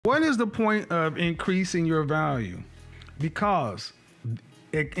what is the point of increasing your value? Because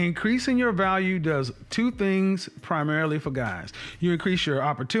increasing your value does two things primarily for guys. You increase your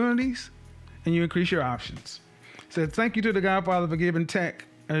opportunities and you increase your options. So thank you to the Godfather for giving tech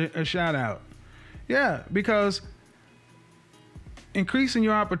a shout out. Yeah, because increasing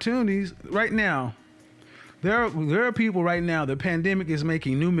your opportunities right now, there are people right now, the pandemic is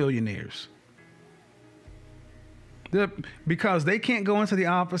making new millionaires. Because they can't go into the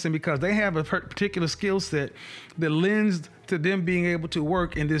office and because they have a particular skill set that lends to them being able to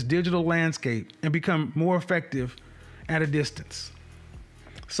work in this digital landscape and become more effective at a distance.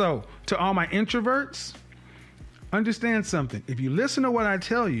 So to all my introverts, understand something. If you listen to what I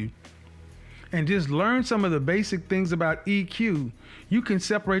tell you and just learn some of the basic things about EQ, you can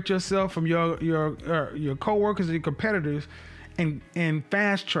separate yourself from your coworkers and your competitors and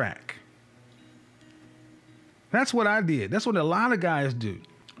fast track. That's what I did. That's what a lot of guys do.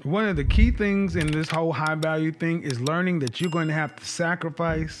 One of the key things in this whole high value thing is learning that you're going to have to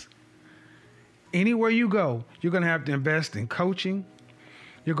sacrifice. Anywhere you go, you're going to have to invest in coaching.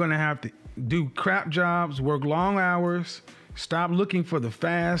 You're going to have to do crap jobs, work long hours, stop looking for the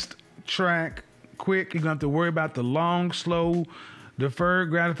fast track, quick. You're going to have to worry about the long, slow,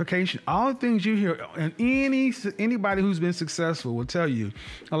 deferred gratification. All the things you hear, and anybody who's been successful will tell you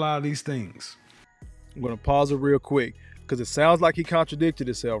a lot of these things. I'm going to pause it real quick because it sounds like he contradicted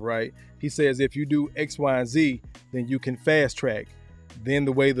himself, right? He says if you do X, Y, and Z, then you can fast track. Then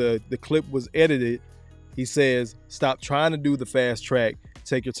the way the clip was edited, he says, stop trying to do the fast track,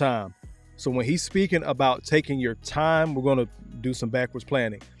 take your time. So when he's speaking about taking your time, we're going to do some backwards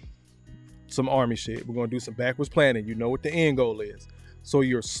planning, some army shit. We're going to do some backwards planning. You know what the end goal is. So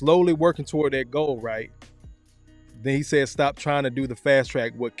you're slowly working toward that goal, right? Then he says, stop trying to do the fast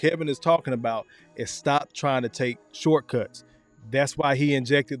track. What Kevin is talking about is stop trying to take shortcuts. That's why he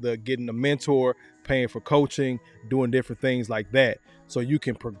injected the getting a mentor, paying for coaching, doing different things like that. So you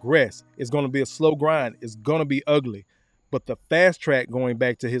can progress. It's going to be a slow grind. It's going to be ugly. But the fast track, going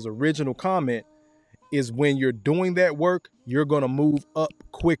back to his original comment, is when you're doing that work, you're going to move up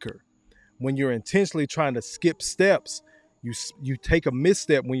quicker. When you're intentionally trying to skip steps, you take a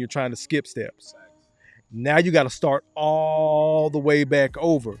misstep when you're trying to skip steps. Now you got to start all the way back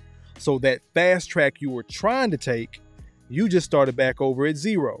over. So that fast track you were trying to take, you just started back over at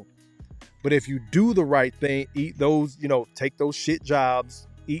zero. But if you do the right thing, eat those, take those shit jobs,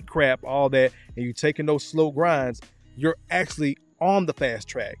 eat crap, all that, and you're taking those slow grinds, you're actually on the fast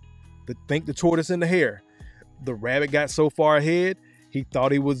track. Think the tortoise and the hare. The rabbit got so far ahead, he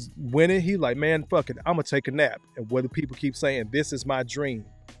thought he was winning. He like, man, fuck it, I'm going to take a nap. And whether people keep saying, this is my dream.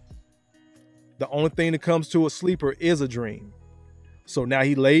 The only thing that comes to a sleeper is a dream. So now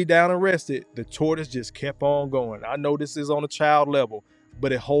he laid down and rested. The tortoise just kept on going. I know this is on a child level,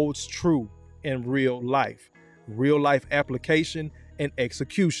 but it holds true in real life application and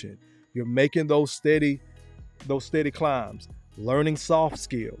execution. You're making those steady climbs, learning soft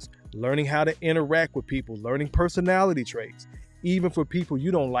skills, learning how to interact with people, learning personality traits, even for people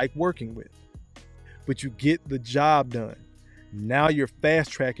you don't like working with. But you get the job done. Now you're fast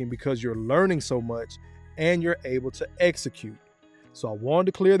tracking because you're learning so much and you're able to execute. So I wanted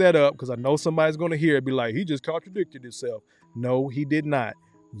to clear that up because I know somebody's going to hear it, be like, he just contradicted himself. No, he did not.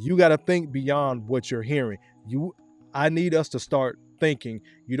 You got to think beyond what you're hearing. I need us to start thinking.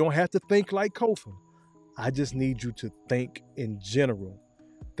 You don't have to think like Kofa. I just need you to think in general.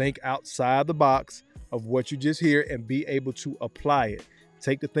 Think outside the box of what you just hear and be able to apply it.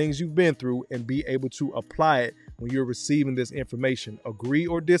 Take the things you've been through and be able to apply it when you're receiving this information. Agree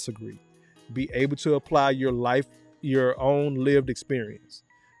or disagree. Be able to apply your own lived experience.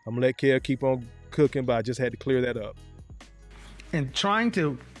 I'm going to let Kev keep on cooking, but I just had to clear that up. And trying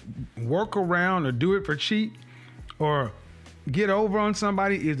to work around or do it for cheap or get over on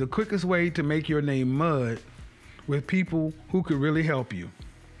somebody is the quickest way to make your name mud with people who could really help you.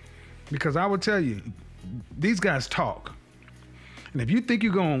 Because I will tell you, these guys talk. And if you think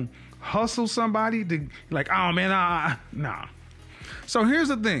you're going to hustle somebody to like, oh man, nah. So here's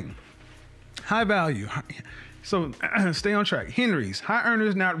the thing. High value. So stay on track. Henrys, high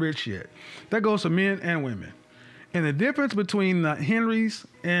earners, not rich yet. That goes for men and women. And the difference between the Henrys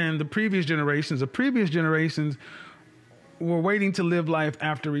and the previous generations were waiting to live life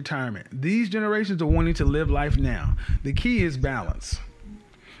after retirement. These generations are wanting to live life now. The key is balance.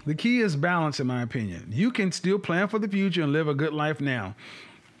 The key is balance, in my opinion. You can still plan for the future and live a good life now.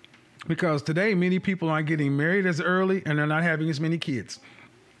 Because today, many people aren't getting married as early and they're not having as many kids.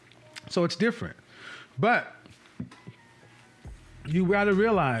 So it's different. But you got to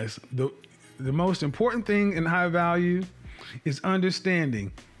realize the most important thing in high value is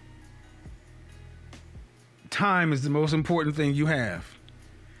understanding time is the most important thing you have.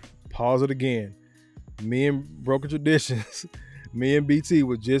 Pause it again. Me and Broken Traditions, me and BT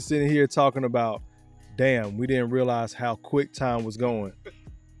was just sitting here talking about, damn, we didn't realize how quick time was going.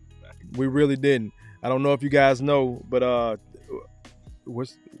 We really didn't. I don't know if you guys know, but what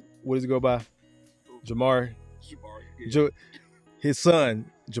does he go by? Jamar. His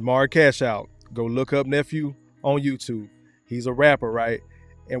son, Jamar Cash Out. Go look up Nephew on YouTube. He's a rapper, right?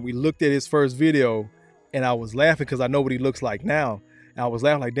 And we looked at his first video, and I was laughing because I know what he looks like now. And I was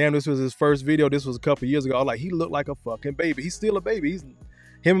laughing like, damn, this was his first video. This was a couple years ago. I was like, he looked like a fucking baby. He's still a baby.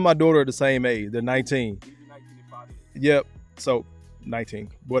 Him and my daughter are the same age. They're 19. Yep. So 19,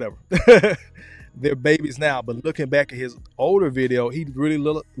 whatever. They're babies now. But looking back at his older video, he really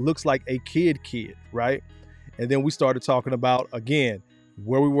looks like a kid, right? And then we started talking about, again,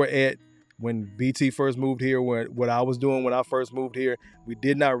 where we were at when BT first moved here, what I was doing when I first moved here. We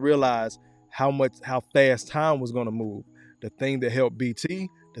did not realize how fast time was going to move. The thing that helped BT,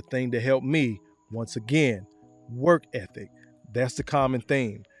 the thing that helped me, once again, work ethic. That's the common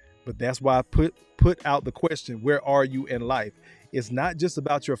theme. But that's why I put out the question, where are you in life? It's not just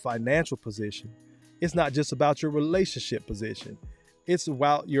about your financial position. It's not just about your relationship position. It's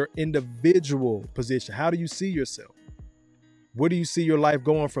about your individual position. How do you see yourself? Where do you see your life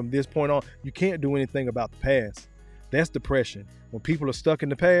going from this point on? You can't do anything about the past. That's depression. When people are stuck in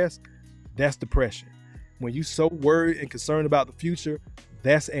the past, that's depression. When you're so worried and concerned about the future,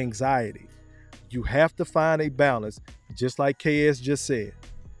 that's anxiety. You have to find a balance, just like KS just said.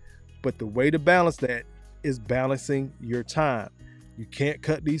 But the way to balance that is balancing your time. You can't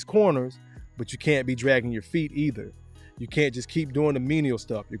cut these corners, but you can't be dragging your feet either. You can't just keep doing the menial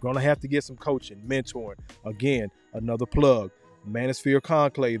stuff. You're going to have to get some coaching, mentoring. Again, another plug. Manosphere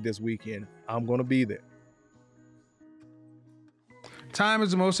Conclave this weekend. I'm going to be there. Time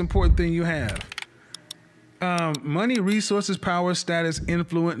is the most important thing you have. Money, resources, power, status,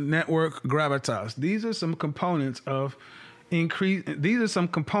 influence, network, gravitas. These are some components of increase. These are some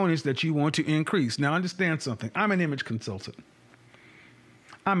components that you want to increase. Now, understand something. I'm an image consultant.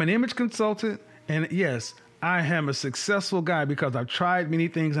 And yes, I am a successful guy because I've tried many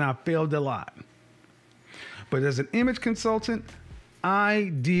things and I've failed a lot. But as an image consultant,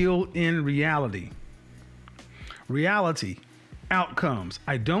 I deal in reality. Outcomes.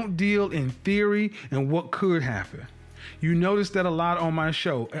 I don't deal in theory and what could happen. You notice that a lot on my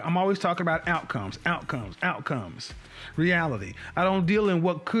show. I'm always talking about outcomes. Reality. I don't deal in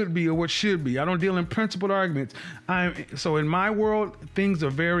what could be or what should be. I don't deal in principled arguments. So in my world, things are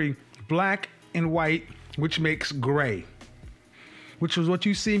very black and white, which makes gray, which is what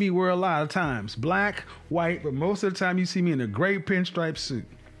you see me wear a lot of times. Black, white, but most of the time you see me in a gray pinstripe suit.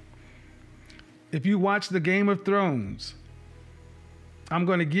 If you watch the Game of Thrones, I'm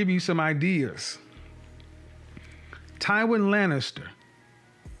going to give you some ideas. Tywin Lannister,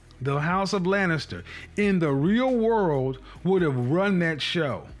 the House of Lannister, in the real world would have run that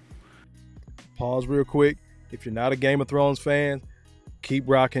show. Pause real quick. If you're not a Game of Thrones fan, keep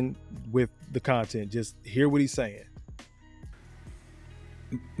rocking with the content. Just hear what he's saying.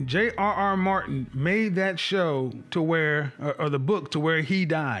 G.R.O.W.T.H made that show to where, or the book to where he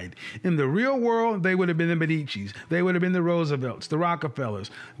died. In the real world, they would have been the Medicis. They would have been the Roosevelts, the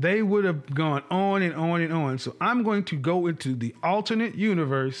Rockefellers. They would have gone on and on and on. So I'm going to go into the alternate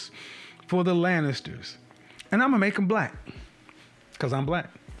universe for the Lannisters. And I'm going to make them black. Because I'm black.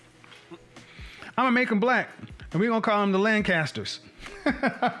 I'm going to make them black. And we're going to call them the Lancasters.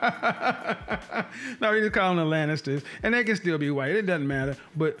 No, we just call them the Lannisters. And they can still be white. It doesn't matter.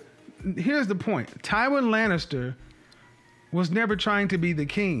 But here's the point. Tywin Lannister was never trying to be the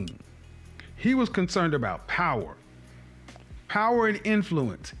king. He was concerned about power. Power and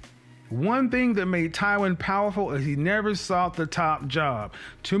influence. One thing that made Tywin powerful is he never sought the top job.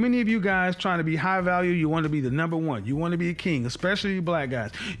 Too many of you guys trying to be high value, you want to be the number one. You want to be a king, especially you black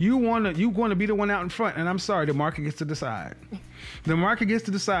guys. You want to be the one out in front, and I'm sorry, the market gets to decide. The market gets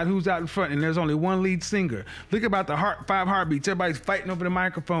to decide who's out in front, and there's only one lead singer. Think about the five heartbeats. Everybody's fighting over the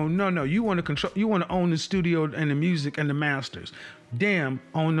microphone. No, you want to control. You want to own the studio and the music and the masters. Damn,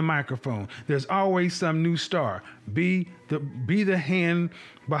 own the microphone. There's always some new star. Be the hand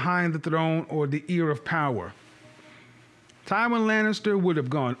behind the throne or the ear of power. Tywin Lannister would have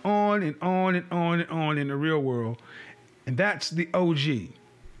gone on and on and on and on in the real world, and that's the OG.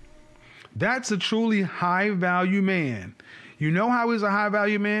 That's a truly high-value man. You know how he's a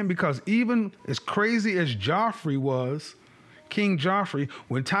high-value man? Because even as crazy as Joffrey was, King Joffrey,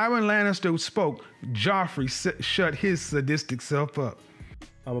 when Tywin Lannister spoke, Joffrey shut his sadistic self up.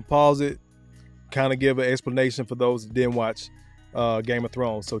 I'm going to pause it, kind of give an explanation for those that didn't watch Game of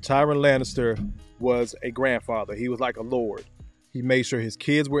Thrones. So Tywin Lannister was a grandfather. He was like a lord. He made sure his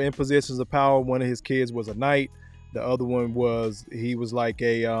kids were in positions of power. One of his kids was a knight. The other one was, he was like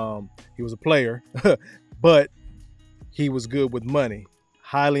he was a player, but he was good with money,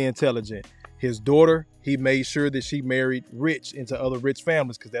 highly intelligent. His daughter, he made sure that she married rich into other rich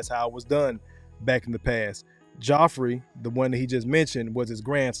families because that's how it was done back in the past. Joffrey, the one that he just mentioned, was his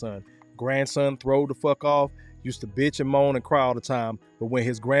grandson. Grandson throwed the fuck off, used to bitch and moan and cry all the time. But when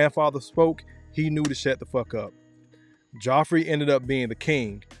his grandfather spoke, he knew to shut the fuck up. Joffrey ended up being the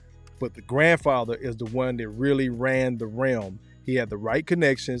king, but the grandfather is the one that really ran the realm. He had the right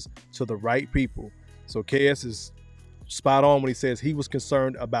connections to the right people. So KS is spot on when he says he was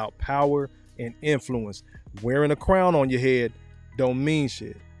concerned about power and influence. Wearing a crown on your head don't mean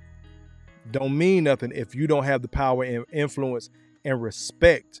shit. Don't mean nothing if you don't have the power and influence and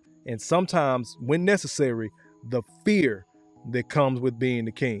respect, and sometimes, when necessary, the fear that comes with being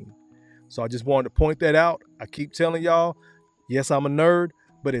the king. So I just wanted to point that out. I keep telling y'all, yes, I'm a nerd,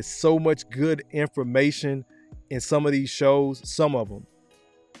 but it's so much good information in some of these shows, some of them.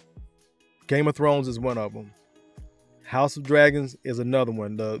 Game of Thrones is one of them. House of Dragons is another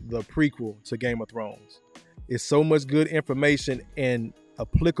one, the prequel to Game of Thrones. It's so much good information and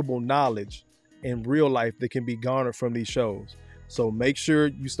applicable knowledge in real life that can be garnered from these shows. So make sure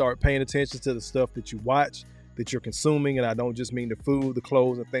you start paying attention to the stuff that you watch, that you're consuming, and I don't just mean the food, the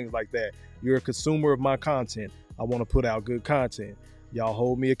clothes, and things like that. You're a consumer of my content. I want to put out good content. Y'all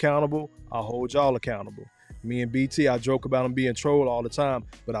hold me accountable, I'll hold y'all accountable. Me and BT, I joke about him being trolled all the time,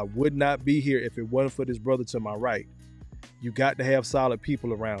 but I would not be here if it wasn't for this brother to my right. You got to have solid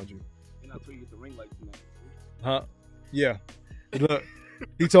people around you. And that's where you get the ring light tonight. Huh? Yeah. Look,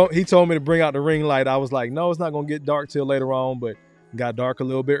 he told me to bring out the ring light. I was like, no, it's not gonna get dark till later on, but it got dark a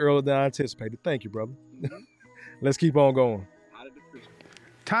little bit earlier than I anticipated. Thank you, brother. Mm-hmm. Let's keep on going.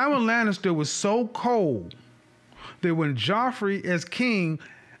 Tywin Lannister was so cold that when Joffrey as king,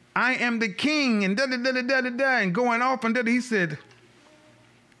 I am the king, and da-da-da-da-da-da, and going off, and he said,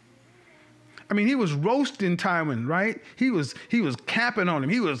 I mean, he was roasting Tywin, right? He was capping on him.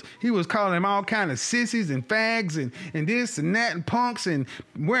 He was calling him all kind of sissies and fags and this and that and punks and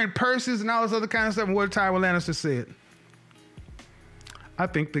wearing purses and all this other kind of stuff. And what Tywin Lannister said? I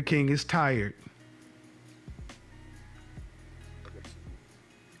think the king is tired.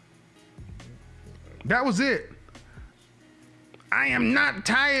 That was it. I am not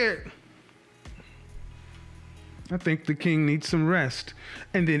tired. I think the king needs some rest.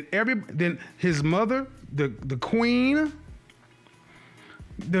 And then his mother, the queen,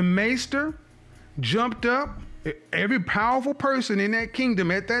 the maester, jumped up. Every powerful person in that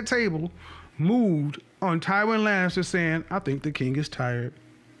kingdom at that table moved on Tywin Lannister saying, I think the king is tired.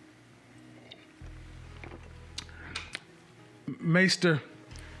 Maester,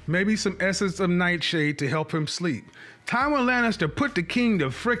 maybe some essence of nightshade to help him sleep. Tywin Lannister put the king to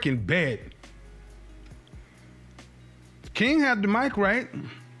frickin' bed. King had the mic right.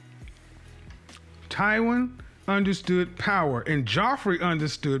 Tywin understood power, and Joffrey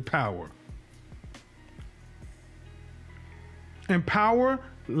understood power. And power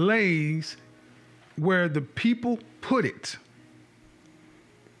lays where the people put it.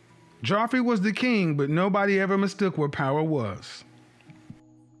 Joffrey was the king, but nobody ever mistook where power was.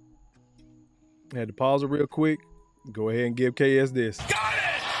 I had to pause it real quick. Go ahead and give KS this. Got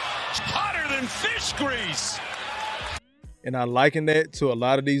it! It's hotter than fish grease! And I liken that to a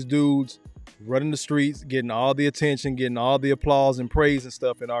lot of these dudes running the streets, getting all the attention, getting all the applause and praise and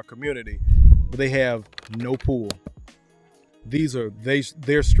stuff in our community, but they have no pool. These are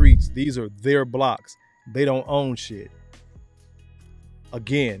their streets. These are their blocks. They don't own shit.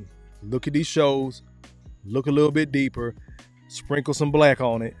 Again, look at these shows, look a little bit deeper, sprinkle some black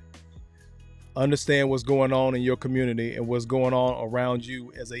on it, understand what's going on in your community and what's going on around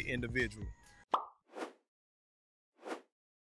you as an individual.